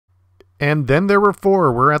And then there were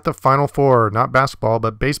four. We're at the final four, not basketball,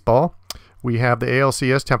 but baseball. We have the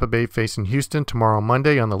ALCS Tampa Bay facing Houston tomorrow,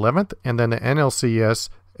 Monday on the 11th, and then the NLCS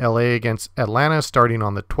LA against Atlanta starting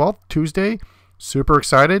on the 12th, Tuesday. Super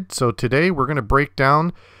excited. So today we're going to break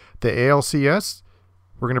down the ALCS.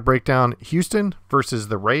 We're going to break down Houston versus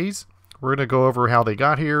the Rays. We're going to go over how they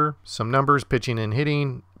got here, some numbers, pitching and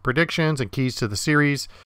hitting, predictions, and keys to the series.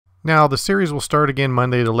 Now, the series will start again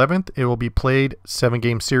Monday the 11th. It will be played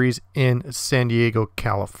 7-game series in San Diego,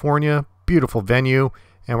 California. Beautiful venue.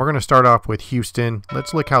 And we're going to start off with Houston.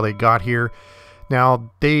 Let's look how they got here.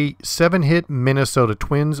 Now, they 7-hit Minnesota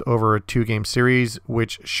Twins over a 2-game series,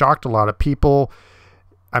 which shocked a lot of people.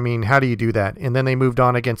 I mean, how do you do that? And then they moved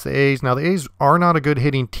on against the A's. Now, the A's are not a good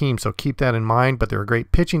hitting team, so keep that in mind, but they're a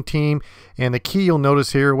great pitching team. And the key you'll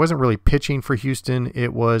notice here, it wasn't really pitching for Houston.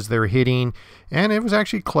 It was their hitting, and it was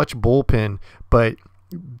actually clutch bullpen. But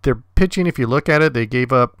their pitching, if you look at it, they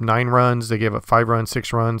gave up 9 runs. They gave up 5 runs,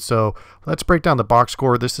 6 runs. So let's break down the box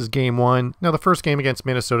score. This is game 1. Now, the first game against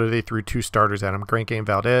Minnesota, they threw 2 starters at them, Greinke and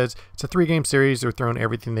Valdez. It's a 3-game series. They're throwing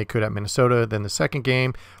everything they could at Minnesota. Then the second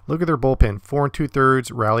game, look at their bullpen. 4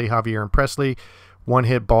 2/3, Raleigh, Javier, and Presley.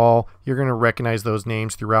 1-hit ball. You're going to recognize those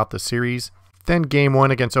names throughout the series. Then game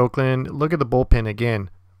 1 against Oakland. Look at the bullpen again.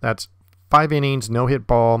 That's 5 innings, no hit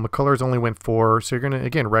ball. McCullers only went 4. So you're going to,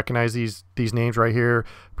 again, recognize these names right here.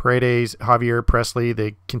 Paredes, Javier, Presley,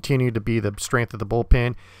 they continue to be the strength of the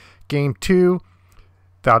bullpen. Game 2,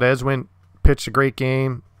 Valdez pitched a great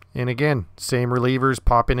game. And again, same relievers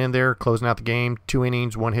popping in there, closing out the game. 2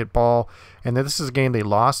 innings, 1 hit ball. And then this is a game they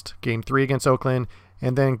lost. Game 3 against Oakland.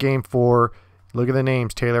 And then game 4, look at the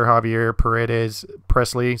names. Taylor, Javier, Paredes,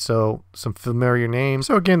 Presley. So some familiar names.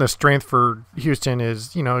 So again, the strength for Houston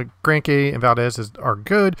is, you know, Greinke and Valdez are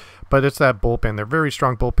good, but it's that bullpen. They're very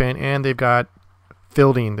strong bullpen, and they've got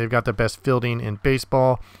fielding. They've got the best fielding in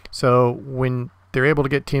baseball. So when they're able to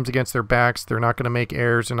get teams against their backs, they're not going to make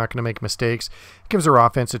errors. They're not going to make mistakes. It gives their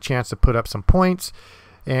offense a chance to put up some points.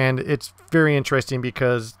 And it's very interesting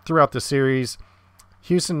because throughout the series,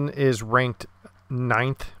 Houston is ranked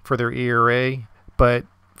 9th for their ERA, but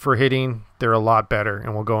for hitting, they're a lot better,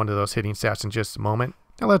 and we'll go into those hitting stats in just a moment.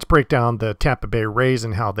 Now let's break down the Tampa Bay Rays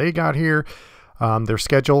and how they got here. Their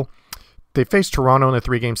schedule. They faced Toronto in a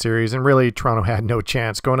 3-game series, and really Toronto had no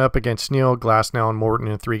chance. Going up against Snell, Glasnow, and Morton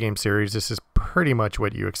in a 3-game series, this is pretty much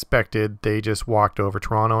what you expected. They just walked over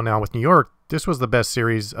Toronto. Now with New York, this was the best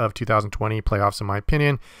series of 2020 playoffs in my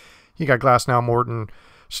opinion. You got Glasnow, Morton,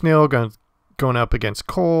 Snell going up against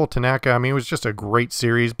Cole, Tanaka. I mean, it was just a great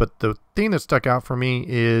series, but the thing that stuck out for me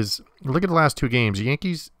is look at the last 2 games. The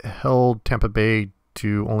Yankees held Tampa Bay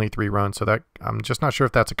to only 3 runs, so that I'm just not sure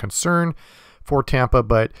if that's a concern for Tampa,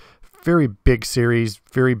 but very big series,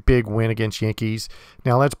 very big win against Yankees.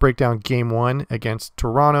 Now let's break down game 1 against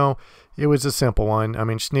Toronto. It was a simple one. I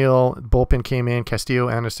mean, Snell, bullpen came in, Castillo,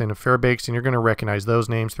 Anderson, and Fairbanks, and you're going to recognize those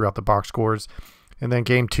names throughout the box scores. And then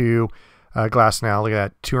game 2, Glasnow, look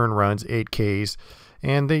at that, 2 earned runs, 8 Ks.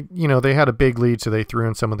 And they had a big lead, so they threw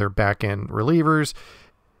in some of their back-end relievers.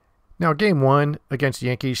 Now, game 1 against the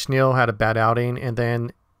Yankees, Snell had a bad outing, and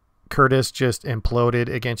then Curtis just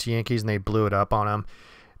imploded against the Yankees, and they blew it up on him.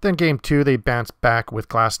 Then game 2, they bounced back with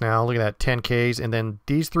Glasnow. Look at that, 10 Ks. And then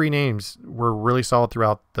these 3 names were really solid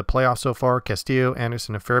throughout the playoffs so far. Castillo,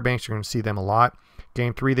 Anderson, and Fairbanks. You're going to see them a lot.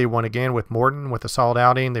 Game 3, they won again with Morton with a solid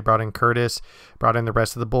outing. They brought in Curtis, brought in the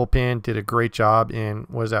rest of the bullpen, did a great job in,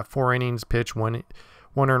 4 innings pitch, 1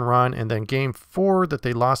 earned run. And then game 4 that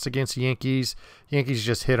they lost against the Yankees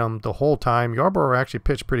just hit them the whole time. Yarbrough actually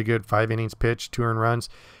pitched pretty good, 5 innings pitched, 2 earned runs.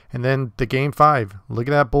 And then the game 5, look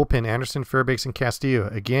at that bullpen, Anderson, Fairbanks, and Castillo.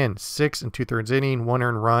 Again, 6 2/3 inning, 1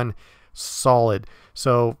 earned run, solid.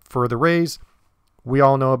 So for the Rays, we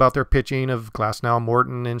all know about their pitching of Glasnow,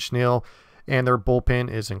 Morton, and Snell, and their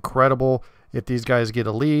bullpen is incredible. If these guys get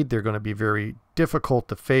a lead, they're going to be very difficult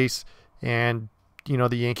to face, and the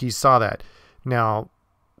Yankees saw that. Now,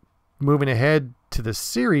 moving ahead to the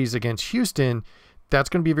series against Houston, that's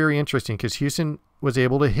going to be very interesting because Houston was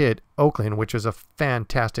able to hit Oakland, which is a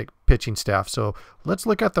fantastic pitching staff. So let's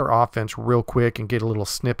look at their offense real quick and get a little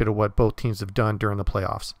snippet of what both teams have done during the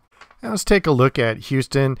playoffs. Now let's take a look at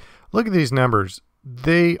Houston. Look at these numbers.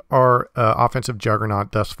 They are an offensive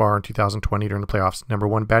juggernaut thus far in 2020 during the playoffs. Number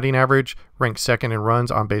 1 batting average, ranked 2nd in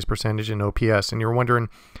runs, on base percentage, and OPS. And you're wondering,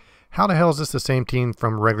 how the hell is this the same team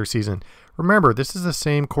from regular season? Remember, this is the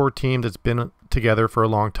same core team that's been together for a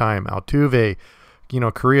long time. Altuve,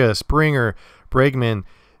 Correa, Springer, Bregman,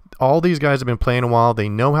 all these guys have been playing a while. They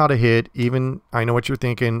know how to hit. Even, I know what you're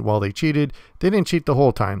thinking, well, they cheated. They didn't cheat the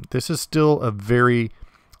whole time. This is still a very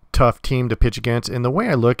tough team to pitch against. And the way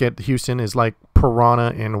I look at Houston is like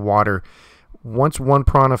piranha in water. Once one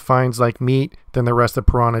piranha finds like meat, then the rest of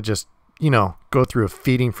the piranha just, go through a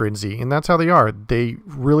feeding frenzy. And that's how they are. They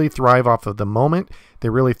really thrive off of the moment. They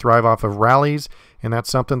really thrive off of rallies. And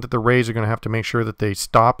that's something that the Rays are going to have to make sure that they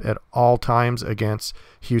stop at all times against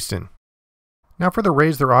Houston. Now for the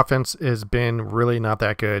Rays, their offense has been really not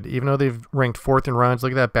that good. Even though they've ranked 4th in runs,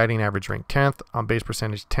 look at that batting average ranked 10th, on base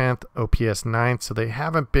percentage 10th, OPS 9th. So they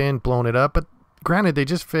haven't been blowing it up. But granted, they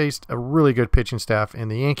just faced a really good pitching staff in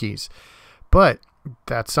the Yankees. But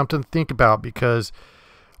that's something to think about, because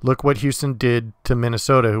look what Houston did to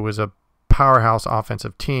Minnesota, who was a powerhouse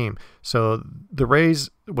offensive team. So the Rays,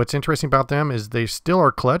 what's interesting about them is they still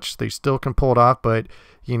are clutch. They still can pull it off, but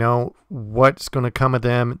what's going to come of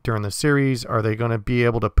them during the series? Are they going to be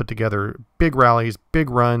able to put together big rallies, big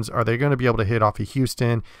runs? Are they going to be able to hit off of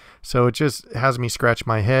Houston? So it just has me scratch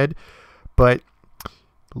my head, but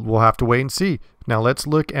we'll have to wait and see. Now let's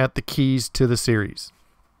look at the keys to the series.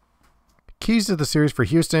 Keys to the series for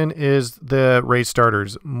Houston is the Rays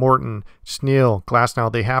starters, Morton, Sneal,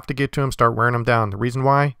 Glasnow. They have to get to him, start wearing them down. The reason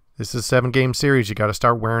why? This is a 7-game series. You got to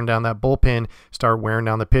start wearing down that bullpen, start wearing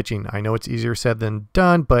down the pitching. I know it's easier said than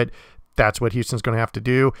done, but that's what Houston's going to have to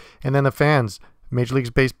do. And then the fans. Major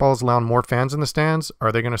League Baseball is allowing more fans in the stands.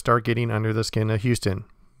 Are they going to start getting under the skin of Houston?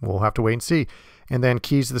 We'll have to wait and see. And then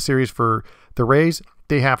keys to the series for the Rays,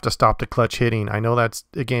 they have to stop the clutch hitting. I know that's,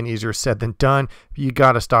 again, easier said than done. You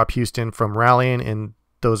got to stop Houston from rallying and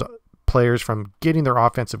those players from getting their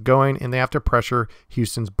offensive going, and they have to pressure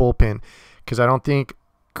Houston's bullpen, because I don't think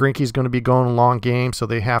Greinke's going to be going a long game, so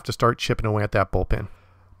they have to start chipping away at that bullpen.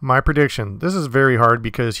 My prediction, this is very hard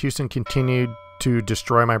because Houston continued to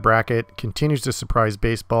destroy my bracket, continues to surprise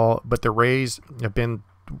baseball, but the Rays have been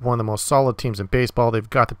one of the most solid teams in baseball. They've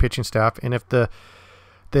got the pitching staff, and if the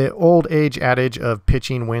old age adage of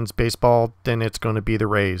pitching wins baseball, then it's going to be the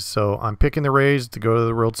Rays. So I'm picking the Rays to go to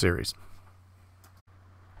the World Series.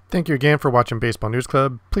 Thank you again for watching Baseball News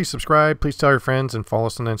Club. Please subscribe, please tell your friends, and follow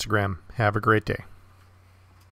us on Instagram. Have a great day.